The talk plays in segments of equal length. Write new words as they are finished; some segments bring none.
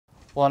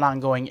Well, an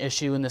ongoing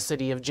issue in the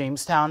city of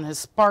Jamestown has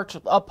sparked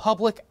a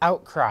public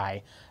outcry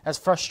as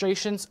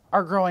frustrations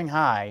are growing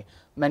high.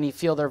 Many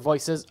feel their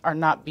voices are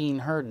not being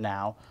heard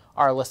now.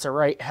 Our Alyssa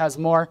Wright has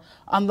more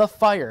on the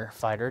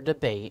firefighter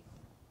debate.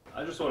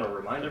 I just want to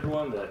remind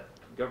everyone that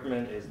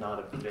government is not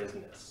a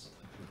business.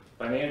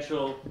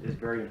 Financial is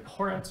very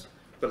important,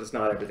 but it's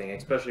not everything,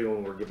 especially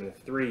when we're given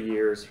 3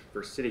 years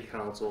for city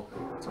council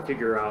to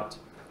figure out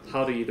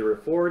how to either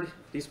afford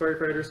these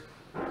firefighters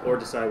or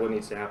decide what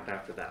needs to happen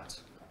after that.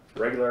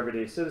 Regular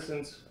everyday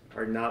citizens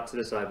are not to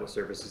decide what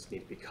services need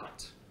to be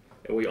cut.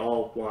 And we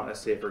all want a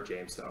safer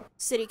Jamestown.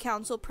 City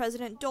Council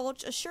President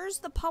Dolch assures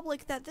the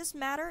public that this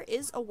matter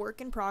is a work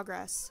in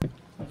progress.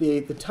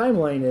 The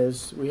timeline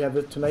is we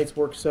have tonight's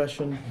work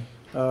session.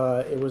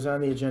 It was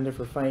on the agenda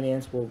for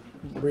finance. We'll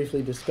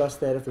briefly discuss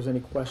that if there's any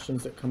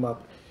questions that come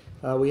up.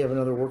 We have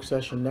another work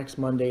session next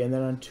Monday, and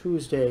then on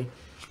Tuesday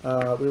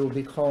we will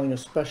be calling a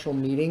special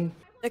meeting.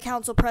 The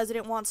council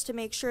president wants to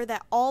make sure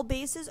that all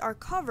bases are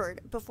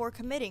covered before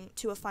committing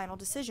to a final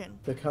decision.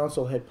 The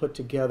council had put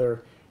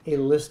together a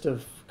list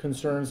of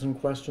concerns and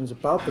questions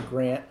about the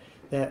grant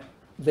that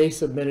they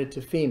submitted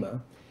to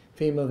FEMA.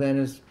 FEMA then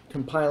is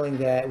compiling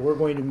that. We're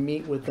going to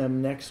meet with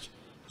them next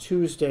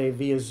Tuesday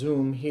via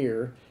Zoom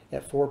here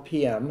at 4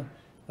 p.m.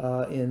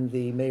 In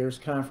the mayor's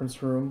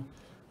conference room.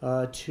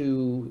 They're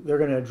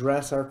going to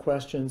address our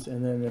questions,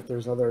 and then if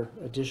there's other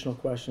additional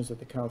questions that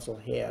the council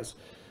has,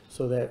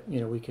 so that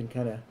we can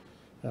kind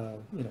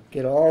of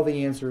get all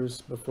the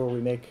answers before we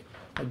make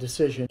a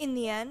decision. In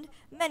the end,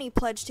 many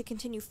pledge to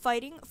continue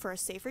fighting for a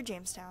safer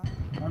Jamestown.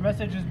 Our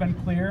message has been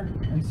clear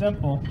and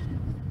simple.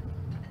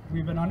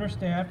 We've been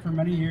understaffed for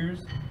many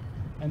years,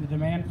 and the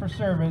demand for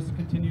service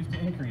continues to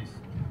increase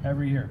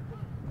every year.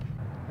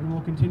 And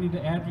we'll continue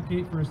to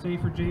advocate for a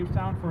safer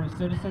Jamestown for its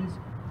citizens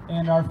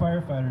and our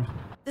firefighters.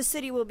 The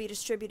city will be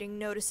distributing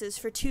notices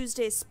for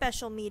Tuesday's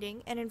special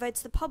meeting and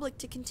invites the public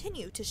to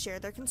continue to share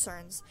their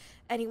concerns.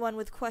 Anyone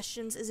with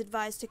questions is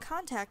advised to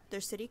contact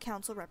their city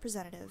council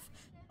representative.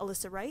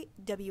 Alyssa Wright,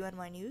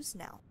 WNY News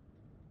Now.